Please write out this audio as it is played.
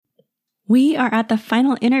We are at the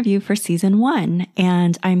final interview for season 1,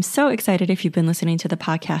 and I'm so excited if you've been listening to the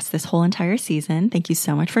podcast this whole entire season. Thank you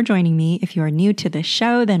so much for joining me. If you are new to the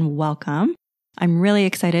show, then welcome. I'm really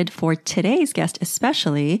excited for today's guest,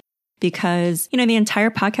 especially because, the entire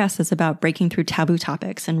podcast is about breaking through taboo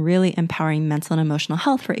topics and really empowering mental and emotional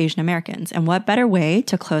health for Asian Americans. And what better way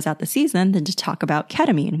to close out the season than to talk about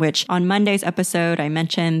ketamine, which on Monday's episode, I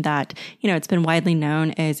mentioned that, it's been widely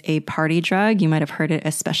known as a party drug. You might have heard it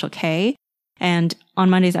as Special K. And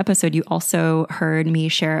on Monday's episode, you also heard me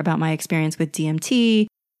share about my experience with DMT,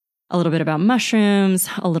 a little bit about mushrooms,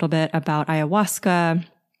 a little bit about ayahuasca,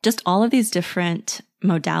 just all of these different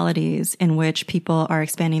modalities in which people are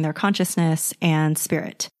expanding their consciousness and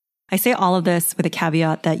spirit. I say all of this with a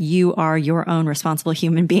caveat that you are your own responsible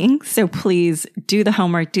human being. So please do the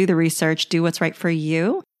homework, do the research, do what's right for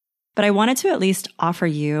you. But I wanted to at least offer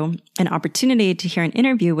you an opportunity to hear an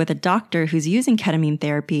interview with a doctor who's using ketamine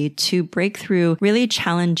therapy to break through really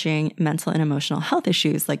challenging mental and emotional health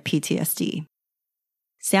issues like PTSD.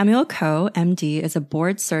 Samuel Ko, MD, is a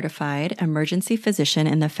board-certified emergency physician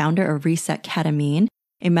and the founder of Reset Ketamine,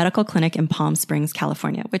 a medical clinic in Palm Springs,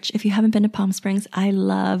 California, which if you haven't been to Palm Springs, I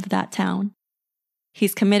love that town.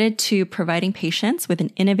 He's committed to providing patients with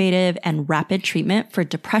an innovative and rapid treatment for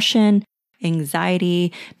depression,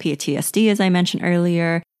 anxiety, PTSD, as I mentioned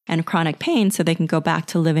earlier, and chronic pain so they can go back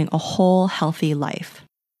to living a whole healthy life.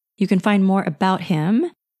 You can find more about him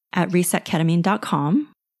at resetketamine.com.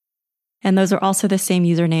 And those are also the same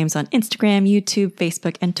usernames on Instagram, YouTube,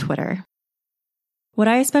 Facebook, and Twitter. What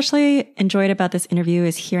I especially enjoyed about this interview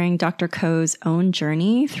is hearing Dr. Ko's own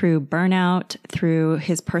journey through burnout, through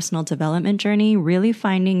his personal development journey, really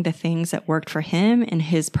finding the things that worked for him in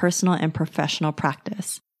his personal and professional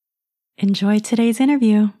practice. Enjoy today's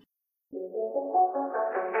interview.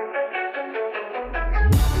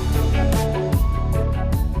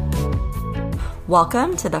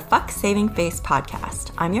 Welcome to the Fuck Saving Face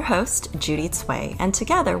podcast. I'm your host, Judy Tsui, and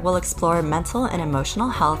together we'll explore mental and emotional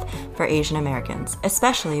health for Asian Americans,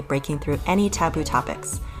 especially breaking through any taboo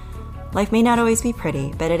topics. Life may not always be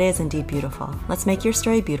pretty, but it is indeed beautiful. Let's make your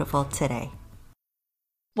story beautiful today.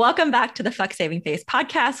 Welcome back to the Fuck Saving Face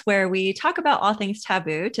podcast, where we talk about all things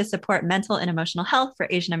taboo to support mental and emotional health for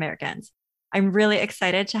Asian Americans. I'm really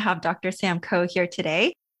excited to have Dr. Sam Ko here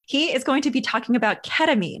today. He is going to be talking about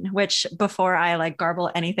ketamine, which before I garble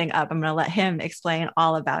anything up, I'm going to let him explain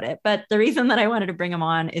all about it. But the reason that I wanted to bring him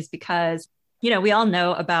on is because, we all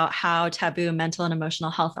know about how taboo mental and emotional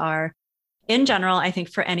health are in general, I think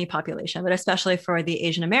for any population, but especially for the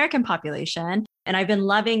Asian American population. And I've been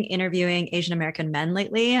loving interviewing Asian American men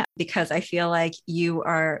lately because I feel like you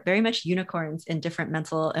are very much unicorns in different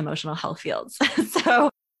mental, emotional health fields.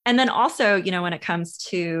 And then also, when it comes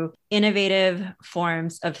to innovative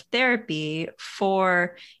forms of therapy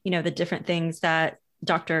for, the different things that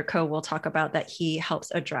Dr. Ko will talk about that he helps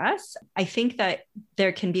address, I think that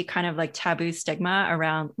there can be kind of taboo stigma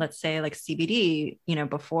around, let's say CBD,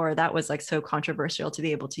 before that was so controversial to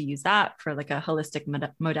be able to use that for a holistic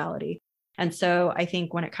modality. And so I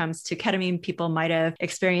think when it comes to ketamine, people might have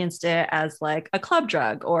experienced it as a club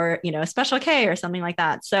drug or, a Special K or something like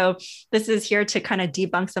that. So this is here to kind of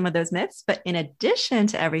debunk some of those myths. But in addition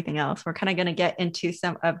to everything else, we're kind of going to get into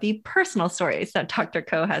some of the personal stories that Dr.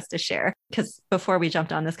 Ko has to share. Because before we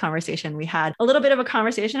jumped on this conversation, we had a little bit of a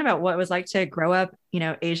conversation about what it was like to grow up,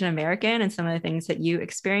 Asian American and some of the things that you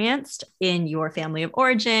experienced in your family of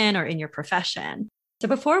origin or in your profession. So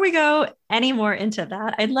before we go any more into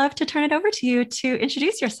that, I'd love to turn it over to you to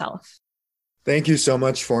introduce yourself. Thank you so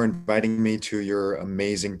much for inviting me to your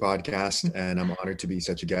amazing podcast, and I'm honored to be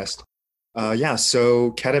such a guest.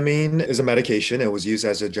 So ketamine is a medication. It was used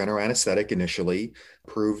as a general anesthetic initially,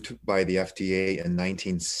 approved by the FDA in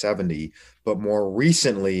 1970. But more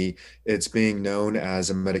recently, it's being known as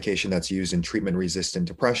a medication that's used in treatment-resistant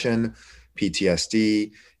depression,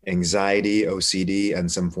 PTSD, anxiety, OCD,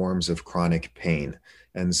 and some forms of chronic pain.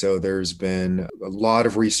 And so there's been a lot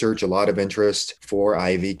of research, a lot of interest for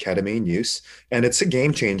IV ketamine use, and it's a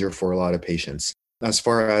game changer for a lot of patients. As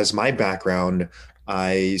far as my background,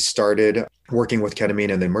 I started working with ketamine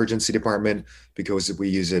in the emergency department because we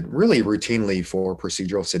use it really routinely for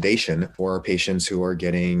procedural sedation for our patients who are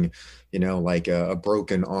getting, a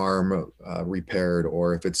broken arm repaired,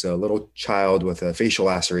 or if it's a little child with a facial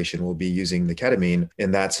laceration, we'll be using the ketamine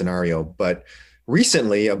in that scenario. But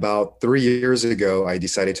recently, about 3 years ago, I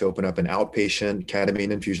decided to open up an outpatient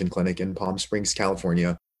ketamine infusion clinic in Palm Springs,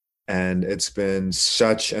 California. And it's been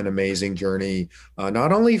such an amazing journey,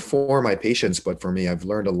 not only for my patients, but for me. I've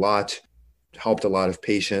learned a lot, helped a lot of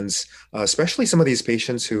patients, especially some of these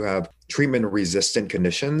patients who have treatment-resistant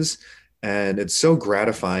conditions. And it's so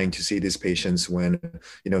gratifying to see these patients when,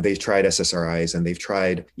 they've tried SSRIs and they've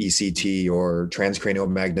tried ECT or transcranial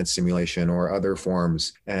magnet stimulation or other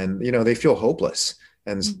forms, and, they feel hopeless.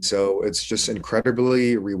 And so it's just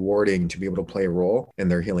incredibly rewarding to be able to play a role in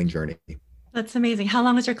their healing journey. That's amazing. How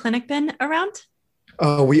long has your clinic been around?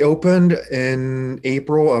 We opened in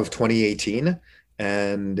April of 2018.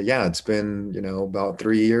 And yeah, it's been, about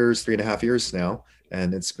 3 years, 3.5 years now.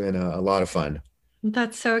 And it's been a lot of fun.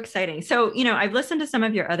 That's so exciting. So, I've listened to some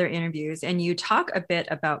of your other interviews and you talk a bit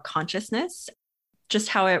about consciousness, just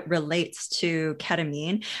how it relates to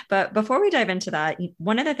ketamine. But before we dive into that,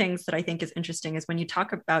 one of the things that I think is interesting is when you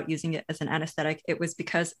talk about using it as an anesthetic, it was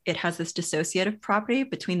because it has this dissociative property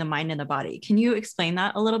between the mind and the body. Can you explain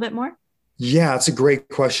that a little bit more? Yeah, it's a great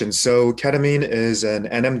question. So ketamine is an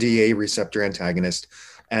NMDA receptor antagonist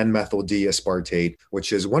and methyl D aspartate,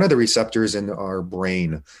 which is one of the receptors in our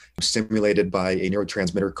brain stimulated by a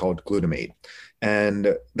neurotransmitter called glutamate.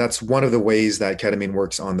 And that's one of the ways that ketamine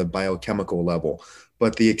works on the biochemical level.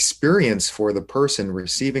 But the experience for the person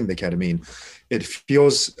receiving the ketamine,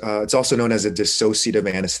 it's also known as a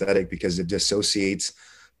dissociative anesthetic because it dissociates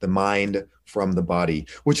the mind from the body,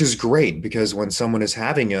 which is great because when someone is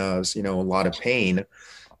having a lot of pain,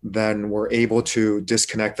 then we're able to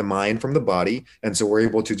disconnect the mind from the body. And so we're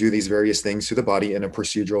able to do these various things to the body in a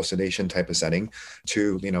procedural sedation type of setting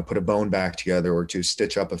to, put a bone back together or to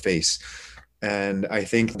stitch up a face. And I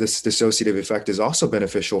think this dissociative effect is also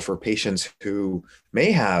beneficial for patients who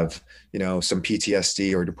may have, some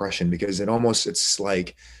PTSD or depression, because it's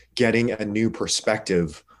like getting a new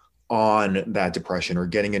perspective on that depression or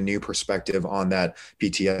getting a new perspective on that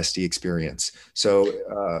PTSD experience. So,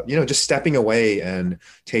 just stepping away and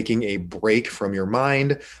taking a break from your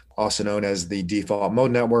mind, also known as the default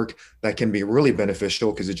mode network, that can be really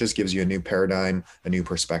beneficial because it just gives you a new paradigm, a new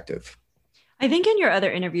perspective. I think in your other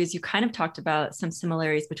interviews, you kind of talked about some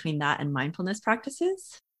similarities between that and mindfulness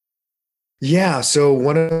practices. Yeah. So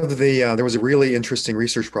there was a really interesting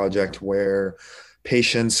research project where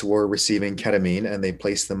patients were receiving ketamine and they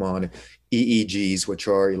placed them on EEGs, which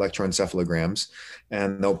are electroencephalograms,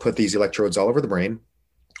 and they'll put these electrodes all over the brain,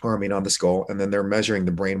 or on the skull, and then they're measuring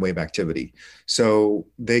the brainwave activity. So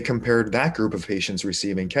they compared that group of patients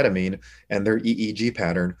receiving ketamine and their EEG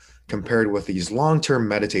pattern compared with these long-term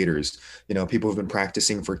meditators, people who've been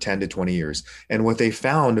practicing for 10 to 20 years. And what they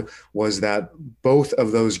found was that both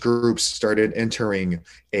of those groups started entering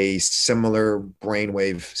a similar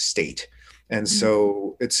brainwave state. And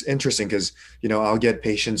so it's interesting because, I'll get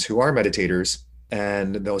patients who are meditators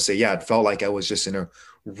and they'll say, yeah, it felt like I was just in a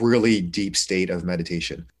really deep state of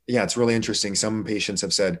meditation. Yeah, it's really interesting. Some patients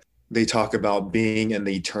have said they talk about being in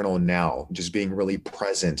the eternal now, just being really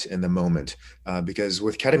present in the moment. Because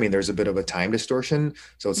with ketamine, there's a bit of a time distortion.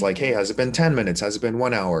 So it's like, hey, has it been 10 minutes? Has it been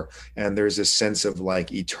 1 hour? And there's this sense of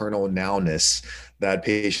like eternal nowness that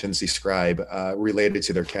patients describe related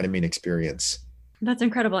to their ketamine experience. That's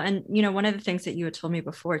incredible. And, one of the things that you had told me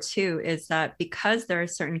before too, is that because there are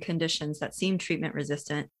certain conditions that seem treatment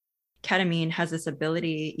resistant, ketamine has this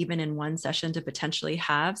ability, even in one session, to potentially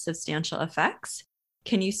have substantial effects.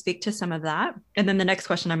 Can you speak to some of that? And then the next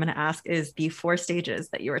question I'm going to ask is the 4 stages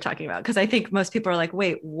that you were talking about, because I think most people are like,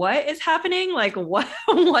 wait, what is happening? Like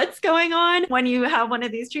what's going on when you have one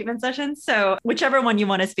of these treatment sessions? So whichever one you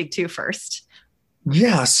want to speak to first.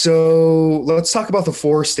 Yeah, so let's talk about the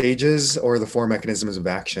 4 stages or the 4 mechanisms of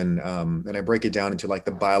action. And I break it down into like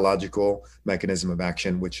the biological mechanism of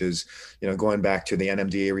action, which is, going back to the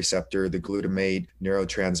NMDA receptor, the glutamate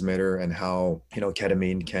neurotransmitter, and how,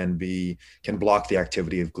 ketamine can block the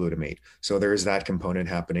activity of glutamate. So there is that component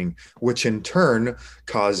happening, which in turn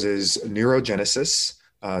causes neurogenesis.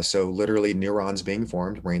 So literally neurons being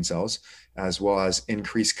formed, brain cells, as well as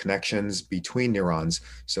increased connections between neurons.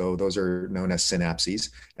 So those are known as synapses.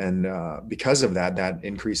 And because of that, that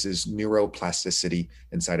increases neuroplasticity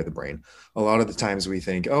inside of the brain. A lot of the times we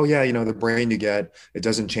think, oh yeah, the brain you get, it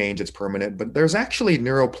doesn't change, it's permanent, but there's actually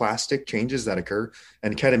neuroplastic changes that occur.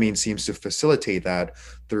 And ketamine seems to facilitate that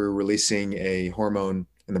through releasing a hormone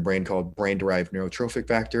in the brain called brain-derived neurotrophic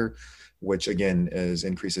factor, which again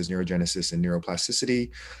increases neurogenesis and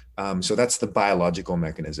neuroplasticity. So that's the biological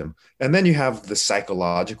mechanism. And then you have the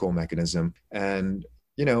psychological mechanism. And,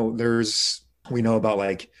 we know about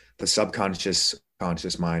like the subconscious,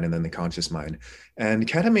 conscious mind, and then the conscious mind. And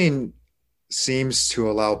ketamine seems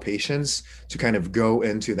to allow patients to kind of go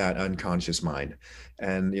into that unconscious mind.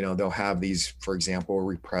 And, they'll have these, for example,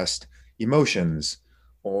 repressed emotions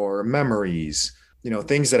or memories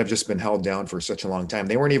things that have just been held down for such a long time.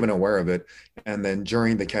 They weren't even aware of it. And then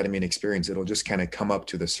during the ketamine experience, it'll just kind of come up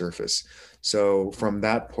to the surface. So from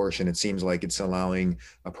that portion, it seems like it's allowing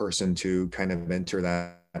a person to kind of enter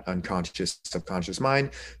that unconscious, subconscious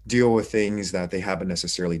mind, deal with things that they haven't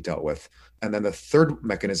necessarily dealt with. And then the third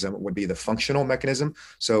mechanism would be the functional mechanism.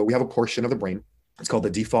 So we have a portion of the brain. It's called the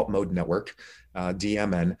default mode network,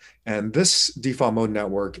 DMN. And this default mode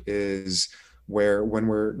network is where when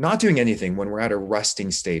we're not doing anything, when we're at a resting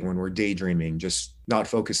state, when we're daydreaming, just not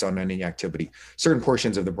focused on any activity, certain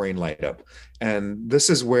portions of the brain light up. And this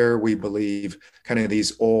is where we believe kind of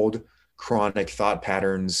these old chronic thought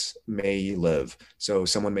patterns may live. So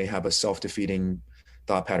someone may have a self-defeating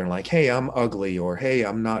thought pattern like, hey, I'm ugly, or hey,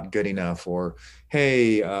 I'm not good enough, or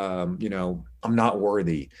hey, I'm not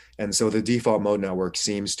worthy. And so the default mode network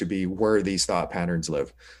seems to be where these thought patterns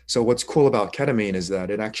live. So what's cool about ketamine is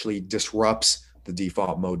that it actually disrupts the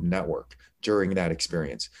default mode network during that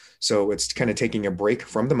experience. So it's kind of taking a break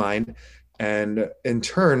from the mind. And in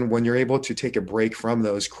turn, when you're able to take a break from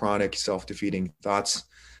those chronic self-defeating thoughts,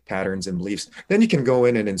 patterns, and beliefs, then you can go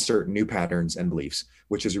in and insert new patterns and beliefs,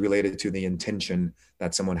 which is related to the intention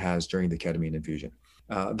that someone has during the ketamine infusion.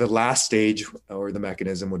 The last stage or the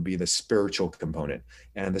mechanism would be the spiritual component.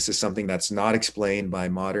 And this is something that's not explained by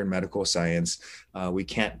modern medical science. We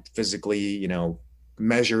can't physically,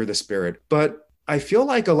 measure the spirit. But I feel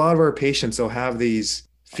like a lot of our patients will have these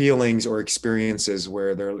feelings or experiences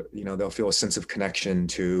where they'll feel a sense of connection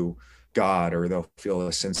to God, or they'll feel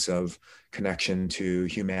a sense of connection to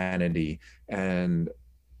humanity. And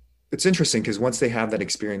it's interesting because once they have that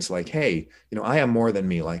experience, like, hey, I am more than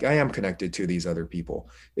me, like I am connected to these other people,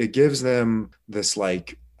 it gives them this,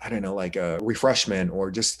 like, I don't know, like a refreshment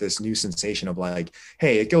or just this new sensation of like,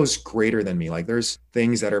 hey, it goes greater than me. Like there's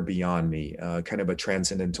things that are beyond me, kind of a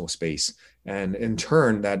transcendental space. And in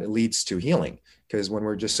turn, that leads to healing, because when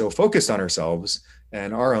we're just so focused on ourselves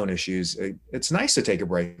and our own issues, it's nice to take a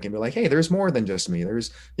break and be like, hey, there's more than just me.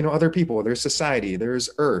 There's, other people, there's society, there's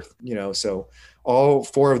Earth, so all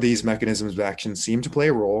four of these mechanisms of action seem to play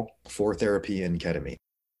a role for therapy in ketamine.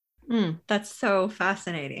 That's so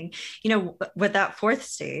fascinating. With that fourth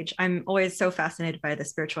stage, I'm always so fascinated by the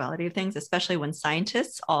spirituality of things, especially when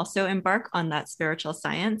scientists also embark on that spiritual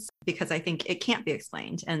science, because I think it can't be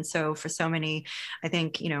explained. And so for so many, I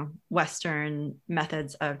think, Western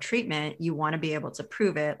methods of treatment, you want to be able to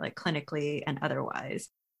prove it, like clinically and otherwise.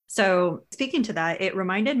 So speaking to that, it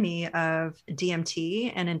reminded me of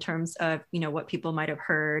DMT, and in terms of, what people might have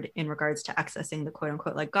heard in regards to accessing the quote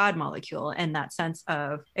unquote like God molecule and that sense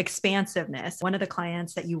of expansiveness. One of the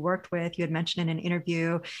clients that you worked with, you had mentioned in an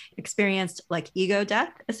interview, experienced like ego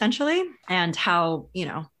death essentially, and how,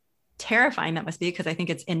 terrifying that must be, because I think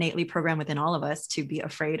it's innately programmed within all of us to be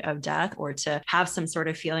afraid of death or to have some sort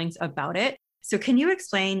of feelings about it. So can you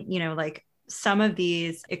explain, like some of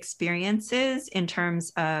these experiences in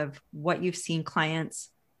terms of what you've seen clients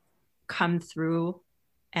come through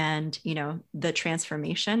and, the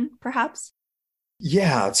transformation perhaps?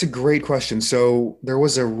 Yeah, it's a great question. So there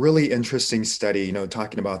was a really interesting study,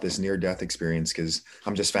 talking about this near-death experience, because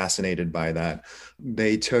I'm just fascinated by that.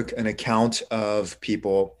 They took an account of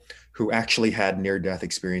people who actually had near-death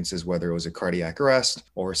experiences, whether it was a cardiac arrest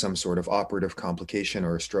or some sort of operative complication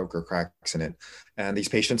or a stroke or car accident. And these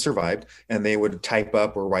patients survived, and they would type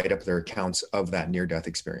up or write up their accounts of that near-death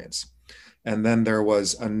experience. And then there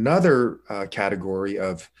was another category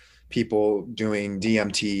of people doing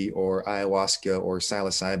DMT or ayahuasca or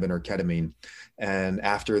psilocybin or ketamine. And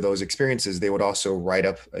after those experiences, they would also write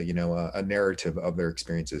up, a narrative of their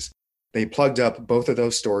experiences. They plugged up both of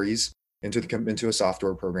those stories into a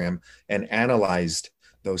software program and analyzed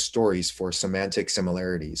those stories for semantic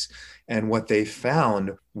similarities. And what they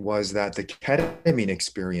found was that the ketamine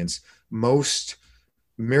experience most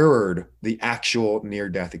mirrored the actual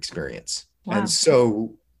near-death experience. Wow. And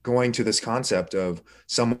so going to this concept of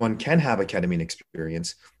someone can have a ketamine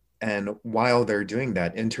experience, and while they're doing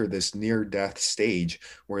that, enter this near-death stage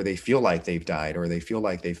where they feel like they've died or they feel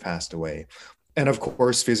like they've passed away. And of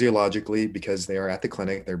course, physiologically, because they are at the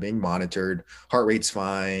clinic, they're being monitored, heart rate's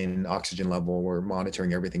fine, oxygen level, we're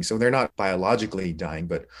monitoring everything. So they're not biologically dying,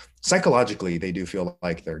 but psychologically, they do feel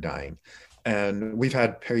like they're dying. And we've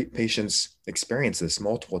had patients experience this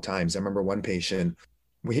multiple times. I remember one patient,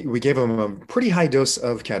 we gave him a pretty high dose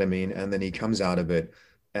of ketamine, and then he comes out of it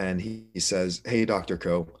and he says, hey, Dr.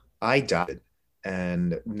 Ko, I died.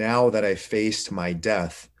 And now that I faced my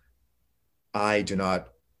death, I do not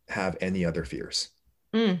have any other fears.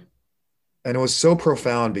 And it was so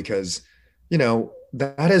profound because,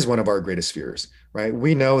 that is one of our greatest fears, right?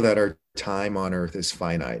 We know that our time on earth is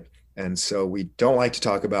finite, And so we don't like to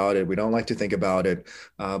talk about it. We don't like to think about it.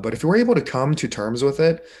 But if we're able to come to terms with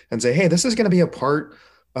it and say, hey, this is going to be a part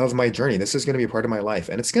of my journey, this is going to be a part of my life,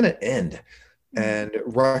 and it's going to end. And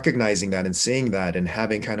recognizing that and seeing that and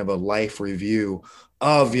having kind of a life review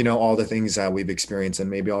of, all the things that we've experienced and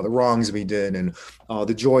maybe all the wrongs we did and all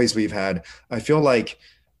the joys we've had, I feel like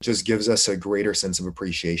just gives us a greater sense of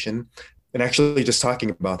appreciation. And actually, just talking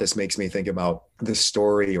about this makes me think about this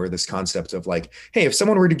story or this concept of like, hey, if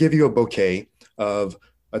someone were to give you a bouquet of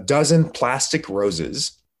a dozen plastic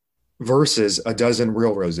roses versus a dozen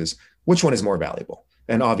real roses, which one is more valuable?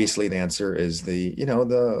 And obviously the answer is the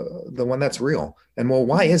one that's real. And well,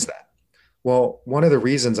 why is that? Well, one of the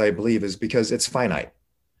reasons I believe is because it's finite,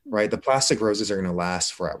 right? The plastic roses are going to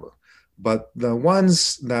last forever. But the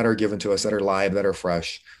ones that are given to us that are live, that are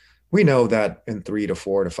fresh, we know that in 3 to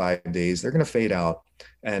 4 to 5 days, they're going to fade out.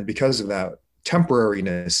 And because of that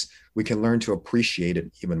temporariness, we can learn to appreciate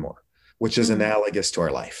it even more, which is analogous to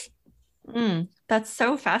our life. That's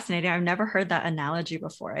so fascinating. I've never heard that analogy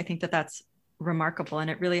before. I think that that's remarkable, and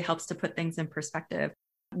it really helps to put things in perspective.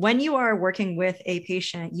 When you are working with a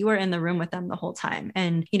patient, you are in the room with them the whole time.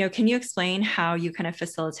 And, can you explain how you kind of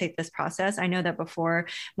facilitate this process? I know that before,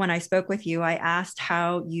 when I spoke with you, I asked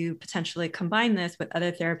how you potentially combine this with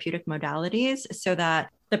other therapeutic modalities so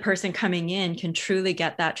that the person coming in can truly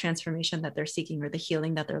get that transformation that they're seeking or the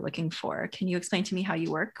healing that they're looking for. Can you explain to me how you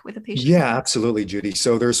work with a patient? Yeah, absolutely, Judy.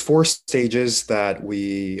 So there's 4 stages that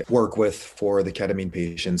we work with for the ketamine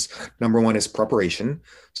patients. Number 1 is preparation.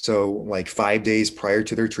 So like 5 days prior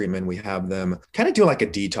to their treatment, we have them kind of do like a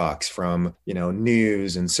detox from,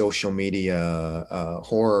 news and social media,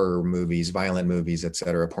 horror movies, violent movies, et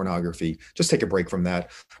cetera, pornography. Just take a break from that.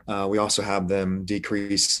 We also have them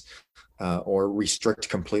decrease or restrict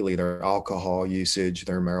completely their alcohol usage,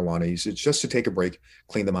 their marijuana usage, just to take a break,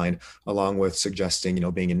 clean the mind, along with suggesting,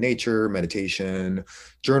 being in nature, meditation,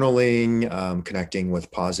 journaling, connecting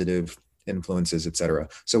with positive influences, etc.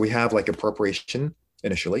 So we have like a preparation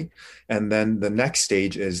initially, and then the next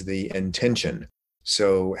stage is the intention.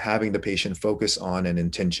 So having the patient focus on an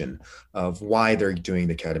intention of why they're doing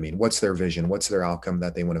the ketamine, what's their vision, what's their outcome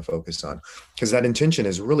that they want to focus on, because that intention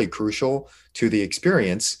is really crucial to the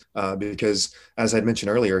experience. Because as I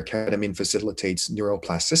mentioned earlier, ketamine facilitates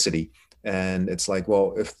neuroplasticity. And it's like,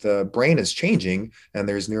 well, if the brain is changing and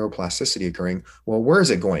there's neuroplasticity occurring, well, where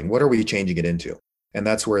is it going? What are we changing it into? And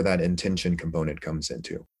that's where that intention component comes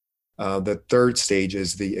into. The third stage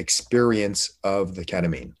is the experience of the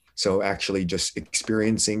ketamine. So actually just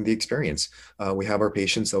experiencing the experience. We have our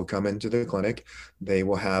patients, they'll come into the clinic, they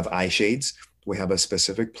will have eye shades. We have a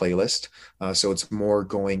specific playlist. So it's more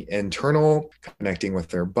going internal, connecting with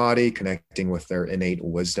their body, connecting with their innate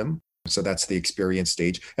wisdom. So that's the experience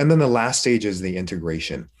stage. And then the last stage is the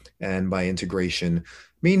integration. And by integration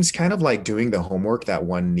means kind of like doing the homework that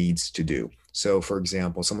one needs to do. So for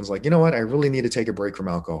example, someone's like, you know what, I really need to take a break from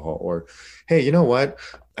alcohol, or, hey, you know what,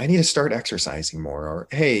 I need to start exercising more, or,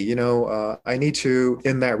 hey, I need to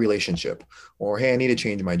end that relationship, or, hey, I need to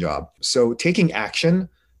change my job. So taking action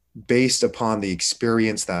based upon the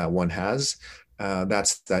experience that one has,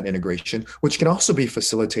 that's that integration, which can also be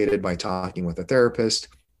facilitated by talking with a therapist,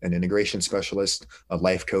 an integration specialist, a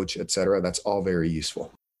life coach, et cetera. That's all very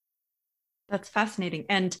useful. That's fascinating.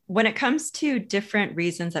 And when it comes to different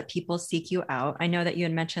reasons that people seek you out, I know that you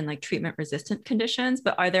had mentioned like treatment resistant conditions,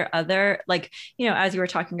 but are there other, like, as you were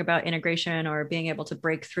talking about integration or being able to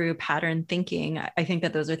break through pattern thinking, I think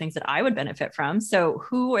that those are things that I would benefit from. So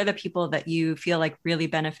who are the people that you feel like really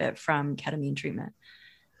benefit from ketamine treatment?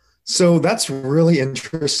 So that's really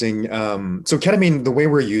interesting. So ketamine, the way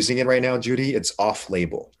we're using it right now, Judy, it's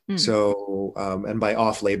off-label. So, and by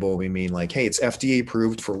off-label, we mean like, hey, it's FDA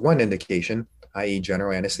approved for one indication, i.e.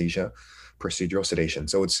 general anesthesia, procedural sedation.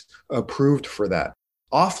 So it's approved for that.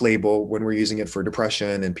 Off-label, when we're using it for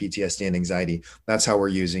depression and PTSD and anxiety, that's how we're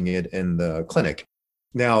using it in the clinic.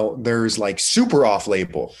 Now, there's like super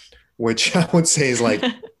off-label, which I would say is like,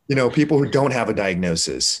 people who don't have a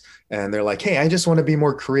diagnosis. And they're like, hey, I just want to be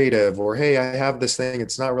more creative, or, hey, I have this thing.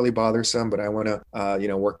 It's not really bothersome, but I want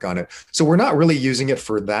to, work on it. So we're not really using it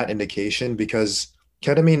for that indication because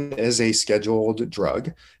ketamine is a scheduled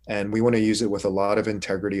drug and we want to use it with a lot of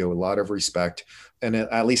integrity, a lot of respect. And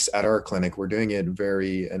at least at our clinic, we're doing it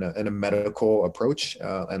very in a medical approach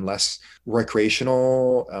and less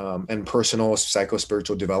recreational and personal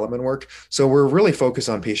psychospiritual development work. So we're really focused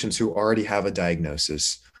on patients who already have a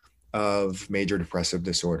diagnosis of major depressive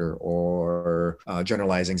disorder or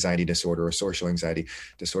generalized anxiety disorder or social anxiety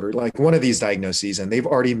disorder, like one of these diagnoses. And they've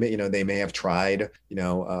already, they may have tried,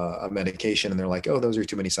 a medication and they're like, oh, those are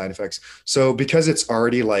too many side effects. So because it's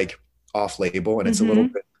already like off label and it's a little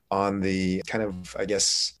bit on the kind of, I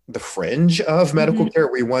guess, the fringe of medical Mhm.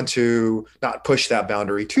 care. We want to not push that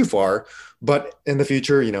boundary too far, but in the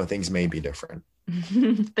future, things may be different.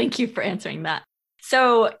 Thank you for answering that.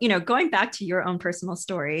 So, going back to your own personal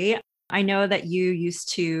story, I know that you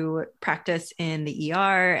used to practice in the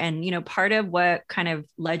ER. And, part of what kind of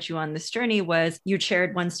led you on this journey was you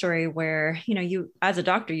shared one story where, you, as a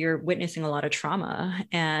doctor, you're witnessing a lot of trauma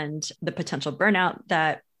and the potential burnout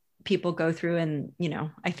that people go through. And,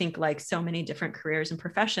 I think like so many different careers and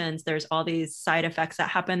professions, there's all these side effects that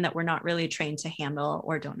happen that we're not really trained to handle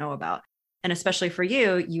or don't know about. And especially for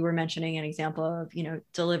you, you were mentioning an example of,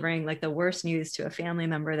 delivering like the worst news to a family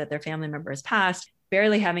member that their family member has passed,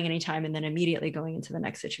 barely having any time, and then immediately going into the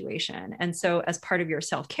next situation. And so as part of your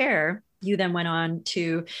self-care, you then went on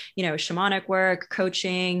to, shamanic work,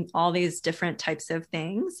 coaching, all these different types of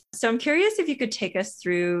things. So I'm curious if you could take us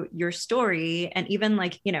through your story. And even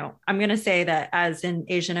like, I'm going to say that as an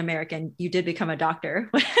Asian American, you did become a doctor,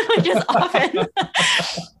 which is often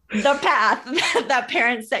the path that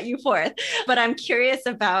parents set you forth. But I'm curious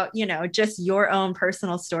about, just your own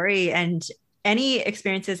personal story and any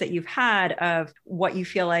experiences that you've had of what you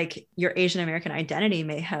feel like your Asian American identity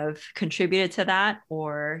may have contributed to that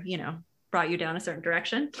or, brought you down a certain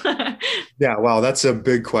direction. Yeah, wow, that's a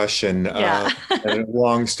big question. Yeah. And a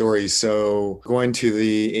long story. So going to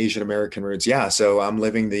the Asian American roots, yeah. So I'm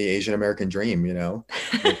living the Asian American dream.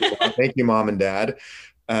 Thank you, mom and dad.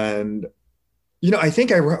 And I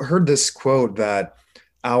think I heard this quote that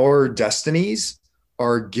our destinies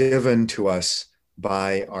are given to us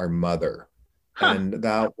by our mother. Huh. And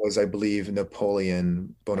that was, I believe,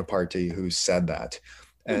 Napoleon Bonaparte who said that.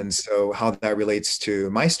 And so, how that relates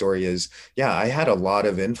to my story is, yeah, I had a lot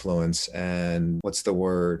of influence and what's the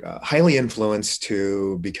word? Highly influenced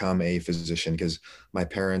to become a physician because my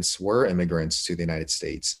parents were immigrants to the United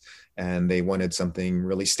States and they wanted something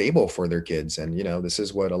really stable for their kids. And, this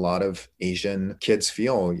is what a lot of Asian kids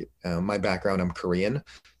feel. My background, I'm Korean.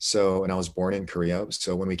 So, and I was born in Korea.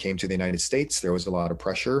 So, when we came to the United States, there was a lot of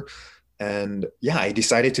pressure. And yeah, I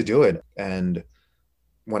decided to do it. And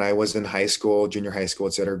when I was in high school, junior high school,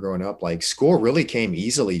 et cetera, growing up, like school really came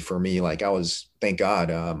easily for me. Like I was, thank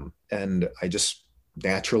God. And I just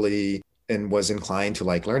naturally and was inclined to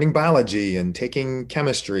like learning biology and taking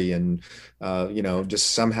chemistry and,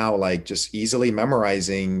 just somehow like just easily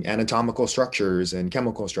memorizing anatomical structures and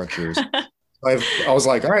chemical structures. I was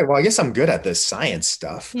like, all right, well, I guess I'm good at this science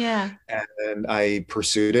stuff. Yeah. And I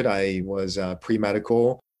pursued it. I was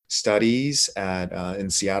pre-medical studies in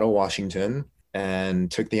Seattle, Washington, and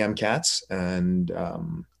took the MCATs and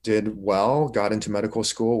did well, got into medical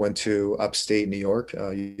school, went to upstate New York,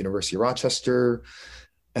 University of Rochester.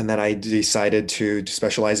 And then I decided to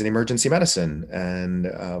specialize in emergency medicine.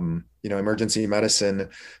 And, emergency medicine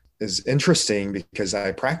is interesting because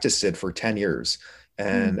I practiced it for 10 years. Mm.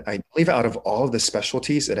 And I believe out of all of the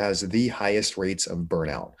specialties, it has the highest rates of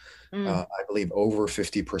burnout. Mm. I believe over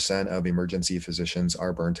 50% of emergency physicians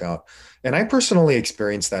are burnt out. And I personally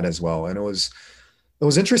experienced that as well. And it was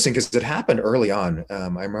interesting because it happened early on.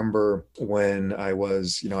 I remember when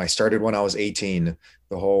I started when I was 18,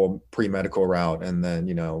 the whole pre-medical route, and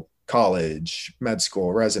then, college, med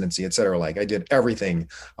school, residency, et cetera. Like I did everything.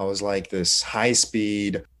 I was like this high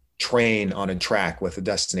speed train on a track with a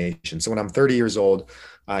destination. So when I'm 30 years old,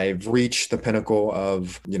 I've reached the pinnacle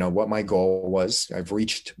of, what my goal was. I've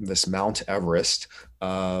reached this Mount Everest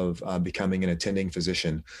of becoming an attending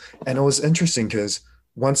physician. And it was interesting because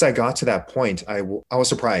once I got to that point, I was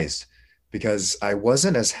surprised because I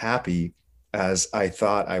wasn't as happy as I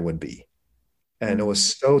thought I would be. And it was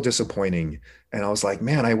Mm. so disappointing. And I was like,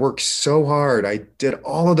 man, I worked so hard. I did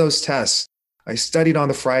all of those tests. I studied on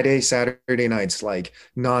the Friday, Saturday nights, like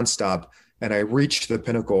nonstop. And I reached the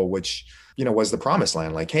pinnacle, which, was the promised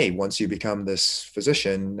land. Like, hey, once you become this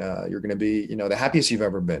physician, you're going to be, the happiest you've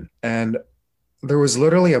ever been. And there was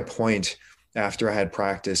literally a point after I had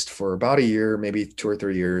practiced for about a year, maybe 2 or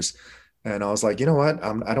 3 years. And I was like, you know what?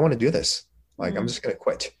 I don't want to do this. Like, I'm Mm. just going to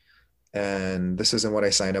quit. And this isn't what I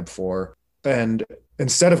signed up for. And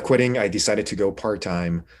instead of quitting, I decided to go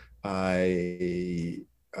part-time. I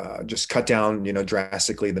just cut down,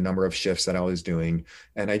 drastically the number of shifts that I was doing.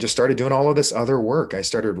 And I just started doing all of this other work. I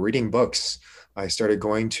started reading books. I started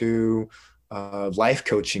going to life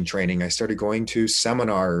coaching training. I started going to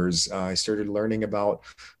seminars. I started learning about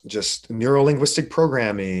just neuro-linguistic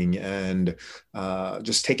programming and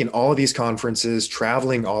just taking all of these conferences,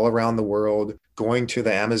 traveling all around the world, going to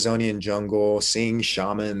the Amazonian jungle, seeing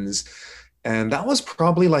shamans. And that was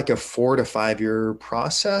probably like a 4 to 5 year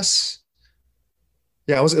process.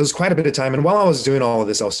 Yeah, it was quite a bit of time. And while I was doing all of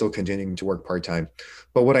this, I was still continuing to work part-time.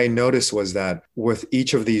 But what I noticed was that with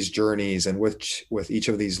each of these journeys and with each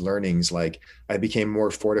of these learnings, like I became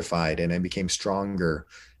more fortified and I became stronger.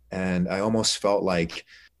 And I almost felt like,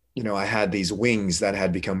 I had these wings that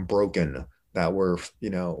had become broken, that were,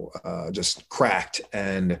 just cracked.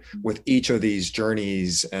 And with each of these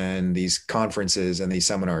journeys and these conferences and these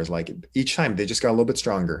seminars, like each time they just got a little bit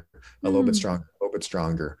stronger, a little bit Mm. stronger, a little bit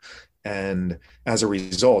stronger. And as a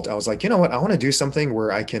result, I was like, you know what? I want to do something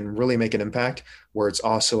where I can really make an impact, where it's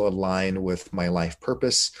also aligned with my life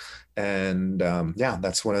purpose. And yeah,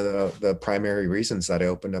 that's one of the primary reasons that I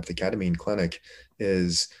opened up the ketamine clinic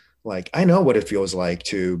is like, I know what it feels like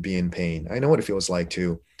to be in pain. I know what it feels like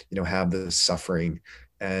to, have this suffering.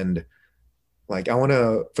 And like, I want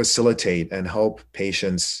to facilitate and help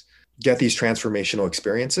patients get these transformational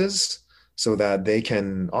experiences so that they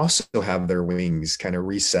can also have their wings kind of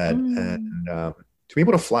reset and Mm. to be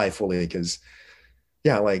able to fly fully. Because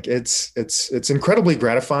yeah, like it's incredibly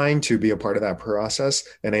gratifying to be a part of that process,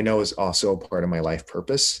 and I know it's also a part of my life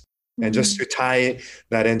purpose. And just Mm. to tie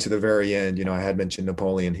that into the very end, I had mentioned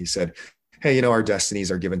Napoleon. He said, "Hey, our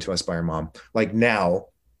destinies are given to us by our mom." Like now,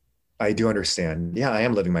 I do understand. Yeah, I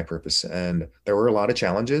am living my purpose. And there were a lot of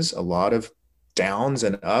challenges, a lot of downs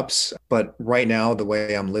and ups. But right now, the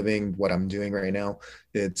way I'm living, what I'm doing right now,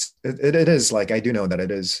 it is like I do know that it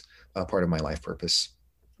is a part of my life purpose.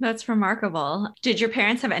 That's remarkable. Did your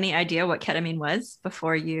parents have any idea what ketamine was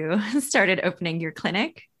before you started opening your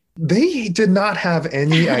clinic? They did not have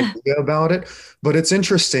any idea about it, but it's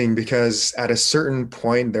interesting because at a certain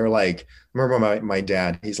point, they're like, I remember my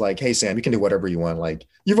dad, he's like, "Hey, Sam, you can do whatever you want. Like,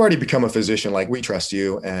 you've already become a physician. Like, we trust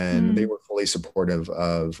you." And they Mm. were fully supportive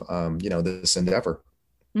of, this endeavor.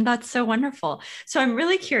 That's so wonderful. So I'm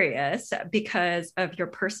really curious because of your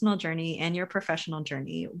personal journey and your professional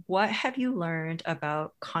journey. What have you learned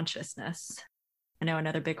about consciousness? I know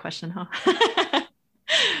another big question, huh?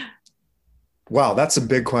 Wow, that's a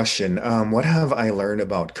big question. What have I learned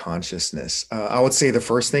about consciousness? I would say the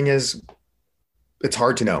first thing is it's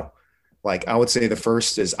hard to know. Like, I would say the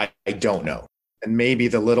first is I don't know. And maybe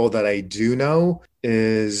the little that I do know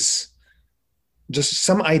is just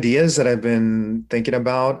some ideas that I've been thinking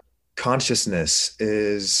about. Consciousness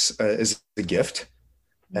is a gift,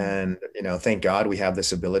 and thank God we have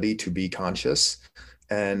this ability to be conscious.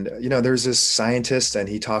 And there's this scientist, and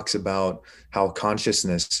he talks about how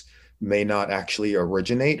consciousness may not actually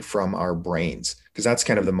originate from our brains, because that's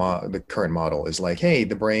kind of the current model is like, hey,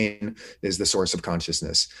 the brain is the source of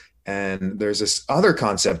consciousness. And there's this other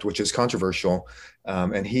concept which is controversial,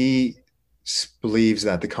 and he believes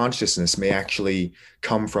that the consciousness may actually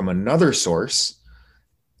come from another source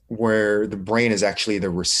where the brain is actually the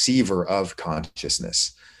receiver of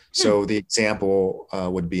consciousness. Hmm. So the example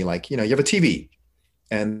would be like, you have a TV,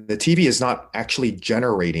 and the TV is not actually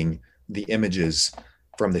generating the images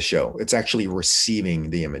from the show. It's actually receiving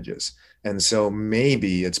the images. And so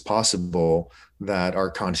maybe it's possible that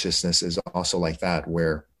our consciousness is also like that,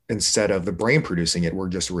 where instead of the brain producing it, we're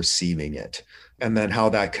just receiving it. And then how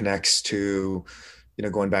that connects to,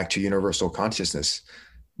 going back to universal consciousness,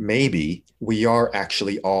 maybe we are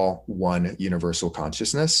actually all one universal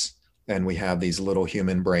consciousness, and we have these little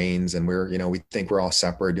human brains, and we think we're all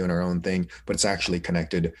separate doing our own thing, but it's actually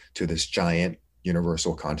connected to this giant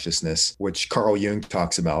universal consciousness, which Carl Jung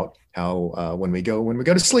talks about how when we go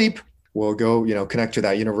to sleep, we'll go connect to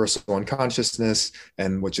that universal unconsciousness,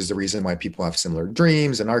 and which is the reason why people have similar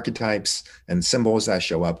dreams and archetypes and symbols that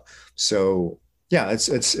show up. So yeah,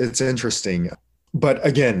 it's interesting. But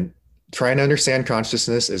again, trying to understand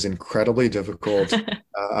consciousness is incredibly difficult.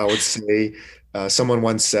 I would say someone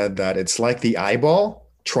once said that it's like the eyeball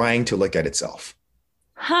trying to look at itself.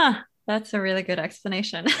 Huh. That's a really good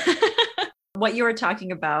explanation. What you were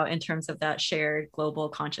talking about in terms of that shared global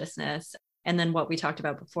consciousness. And then what we talked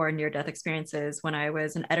about before, near death experiences, when I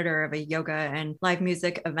was an editor of a yoga and live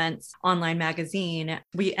music events online magazine,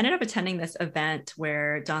 we ended up attending this event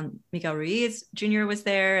where Don Miguel Ruiz Jr. was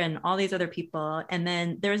there and all these other people. And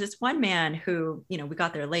then there was this one man who, we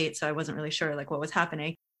got there late, so I wasn't really sure like what was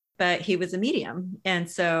happening, but he was a medium. And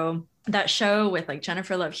so that show with like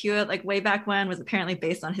Jennifer Love Hewitt, like way back when, was apparently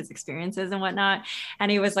based on his experiences and whatnot. And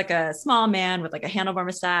he was like a small man with like a handlebar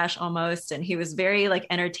mustache almost. And he was very like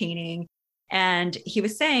entertaining. And he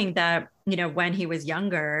was saying that, when he was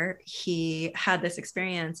younger, he had this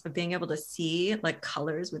experience of being able to see like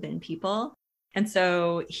colors within people. And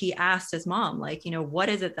so he asked his mom, like, what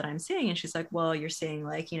is it that I'm seeing? And she's like, well, you're seeing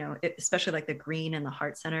like, especially like the green in the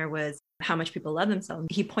heart center was how much people love themselves.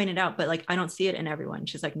 He pointed out, but like, I don't see it in everyone.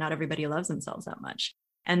 She's like, not everybody loves themselves that much.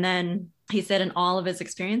 And then he said in all of his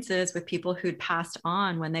experiences with people who'd passed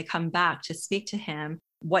on, when they come back to speak to him,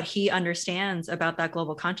 what he understands about that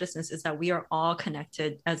global consciousness is that we are all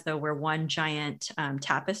connected as though we're one giant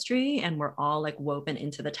tapestry, and we're all like woven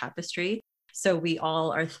into the tapestry. So we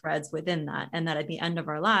all are threads within that. And that at the end of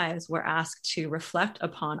our lives, we're asked to reflect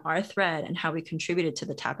upon our thread and how we contributed to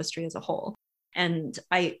the tapestry as a whole. And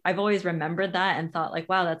I've always remembered that and thought like,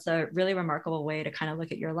 wow, that's a really remarkable way to kind of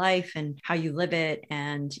look at your life and how you live it.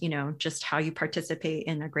 And, just how you participate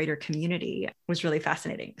in a greater community was really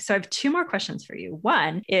fascinating. So I have two more questions for you.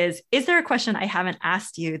 One is there a question I haven't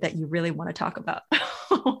asked you that you really want to talk about?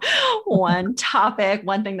 One topic,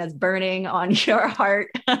 one thing that's burning on your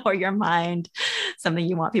heart or your mind, something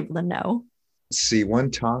you want people to know? Let's see,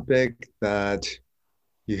 one topic that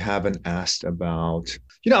you haven't asked about.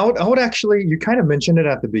 I would actually, you kind of mentioned it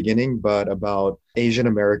at the beginning, but about Asian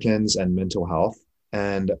Americans and mental health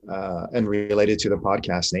and related to the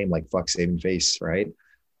podcast name, like Fuck Saving Face, right?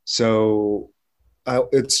 So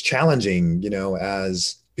it's challenging,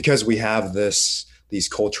 because we have these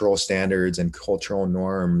cultural standards and cultural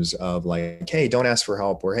norms of like, hey, don't ask for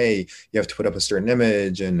help, or hey, you have to put up a certain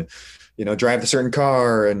image and, drive a certain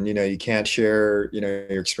car, and, you can't share,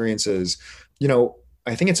 your experiences.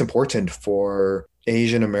 I think it's important for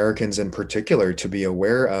Asian Americans in particular to be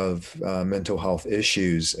aware of mental health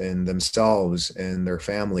issues in themselves and their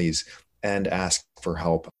families and ask for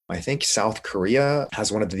help. I think South Korea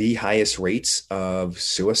has one of the highest rates of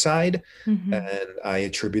suicide, and I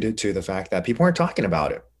attribute it to the fact that people aren't talking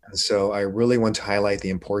about it. And so I really want to highlight the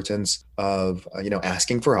importance of,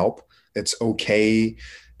 asking for help. It's okay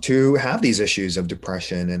to have these issues of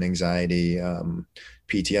depression and anxiety,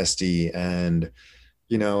 PTSD, and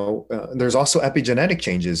there's also epigenetic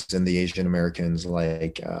changes in the Asian Americans,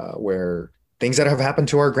 like where things that have happened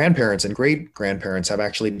to our grandparents and great grandparents have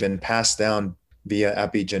actually been passed down via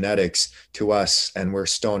epigenetics to us, and we're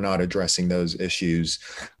still not addressing those issues,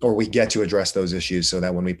 or we get to address those issues so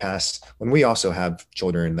that when we also have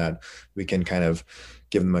children, that we can kind of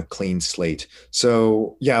give them a clean slate.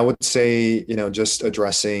 So yeah, I would say, just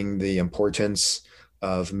addressing the importance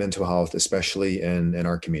of mental health, especially in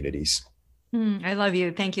our communities. I love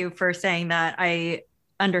you. Thank you for saying that. I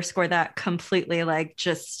underscore that completely.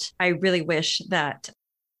 I really wish that,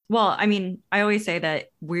 I always say that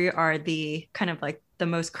we are the kind of like the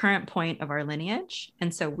most current point of our lineage.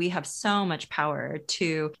 And so we have so much power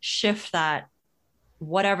to shift that,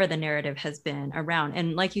 whatever the narrative has been around.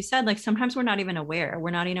 And like you said, like sometimes we're not even aware. We're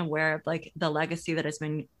not even aware of like the legacy that has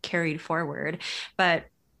been carried forward. But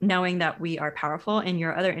knowing that we are powerful. In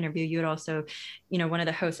your other interview, you had also, one of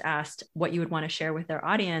the hosts asked what you would want to share with their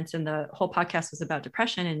audience. And the whole podcast was about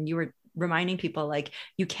depression. And you were reminding people like,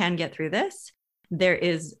 you can get through this. There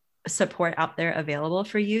is support out there available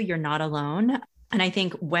for you. You're not alone. And I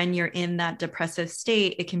think when you're in that depressive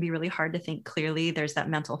state, it can be really hard to think clearly. There's that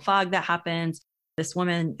mental fog that happens. This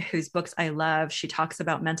woman whose books I love, she talks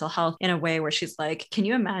about mental health in a way where she's like, can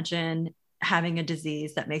you imagine having a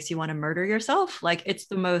disease that makes you want to murder yourself? Like, it's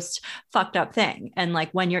the most fucked up thing. And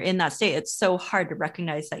like when you're in that state, it's so hard to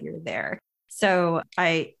recognize that you're there. So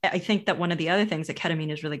I think that one of the other things that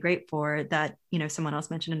ketamine is really great for, that, someone else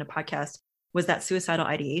mentioned in the podcast, was that suicidal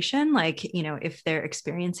ideation. Like, if they're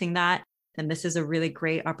experiencing that, then this is a really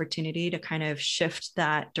great opportunity to kind of shift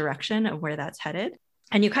that direction of where that's headed.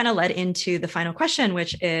 And you kind of led into the final question,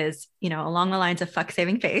 which is, along the lines of fuck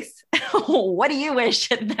saving face. What do you wish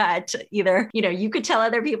that either, you could tell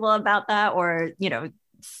other people about that, or,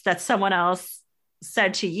 that someone else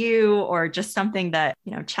said to you, or just something that,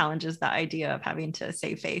 challenges the idea of having to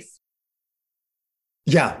save face?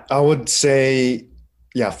 Yeah, I would say,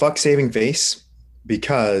 fuck saving face,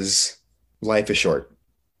 because life is short.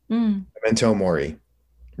 Memento mori.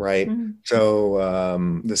 Right.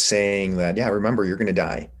 So the saying that, remember, you're going to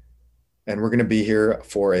die, and we're going to be here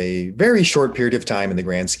for a very short period of time in the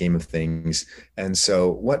grand scheme of things. And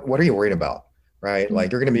so what are you worried about? Right.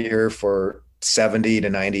 Like, you're going to be here for 70 to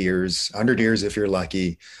 90 years, 100 years if you're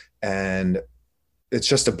lucky. And it's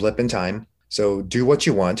just a blip in time. So do what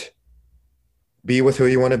you want, be with who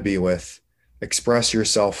you want to be with, express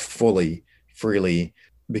yourself fully, freely,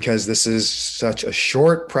 because this is such a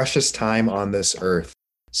short, precious time on this earth.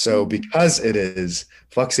 So because it is,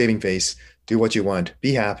 fuck saving face, do what you want,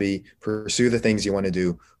 be happy, pursue the things you want to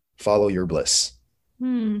do, follow your bliss.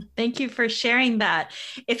 Thank you for sharing that.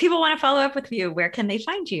 If people want to follow up with you, where can they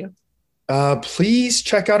find you? Please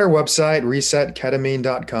check out our website,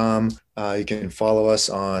 resetketamine.com. You can follow us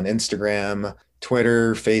on Instagram,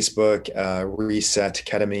 Twitter, Facebook, Reset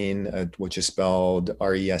Ketamine, which is spelled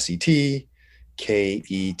ResetKetamine.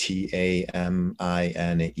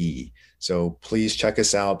 So please check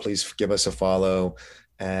us out. Please give us a follow.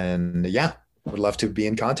 And yeah, would love to be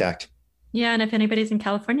in contact. Yeah, and if anybody's in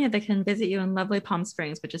California, they can visit you in lovely Palm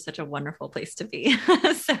Springs, which is such a wonderful place to be.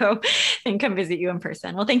 So they can come visit you in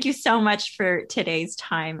person. Well, thank you so much for today's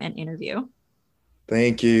time and interview.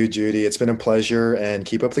 Thank you, Judy. It's been a pleasure, and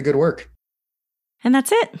keep up the good work. And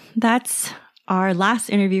that's it. That's our last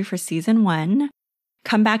interview for season 1.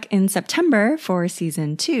 Come back in September for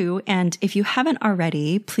season 2. And if you haven't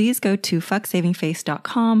already, please go to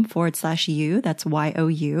fucksavingface.com/you. That's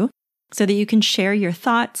YOU, so that you can share your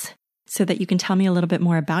thoughts, so that you can tell me a little bit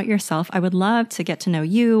more about yourself. I would love to get to know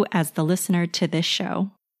you as the listener to this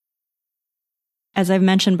show. As I've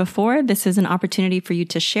mentioned before, this is an opportunity for you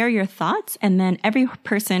to share your thoughts, and then every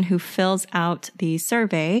person who fills out the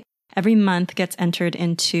survey every month gets entered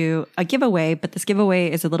into a giveaway, but this giveaway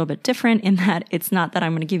is a little bit different in that it's not that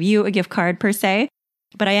I'm going to give you a gift card per se,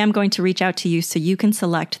 but I am going to reach out to you so you can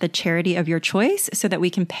select the charity of your choice so that we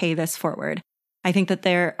can pay this forward. I think that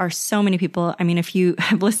there are so many people. I mean, if you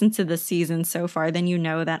have listened to the season so far, then you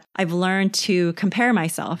know that I've learned to compare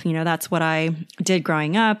myself. That's what I did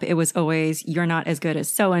growing up. It was always, you're not as good as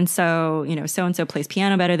so-and-so. So-and-so plays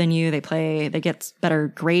piano better than you. They get better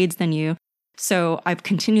grades than you. So I've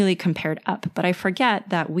continually compared up, but I forget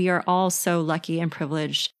that we are all so lucky and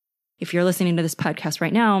privileged. If you're listening to this podcast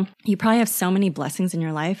right now, you probably have so many blessings in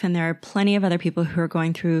your life, and there are plenty of other people who are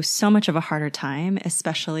going through so much of a harder time,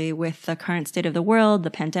 especially with the current state of the world,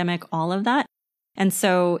 the pandemic, all of that. And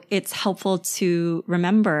so it's helpful to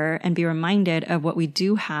remember and be reminded of what we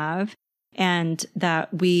do have, and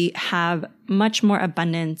that we have much more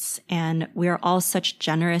abundance, and we are all such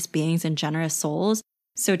generous beings and generous souls.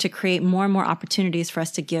 So to create more and more opportunities for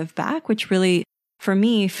us to give back, which really, for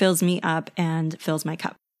me, fills me up and fills my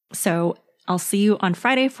cup. So I'll see you on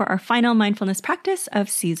Friday for our final mindfulness practice of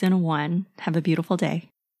season 1. Have a beautiful day.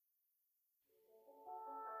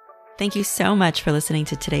 Thank you so much for listening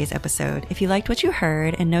to today's episode. If you liked what you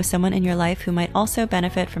heard and know someone in your life who might also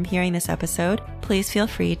benefit from hearing this episode, please feel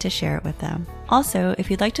free to share it with them. Also,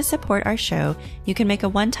 if you'd like to support our show, you can make a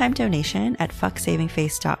one-time donation at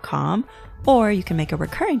fucksavingface.com, or you can make a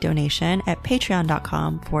recurring donation at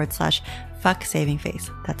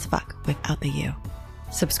patreon.com/fucksavingface. That's fuck without the U.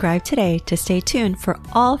 Subscribe today to stay tuned for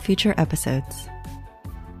all future episodes.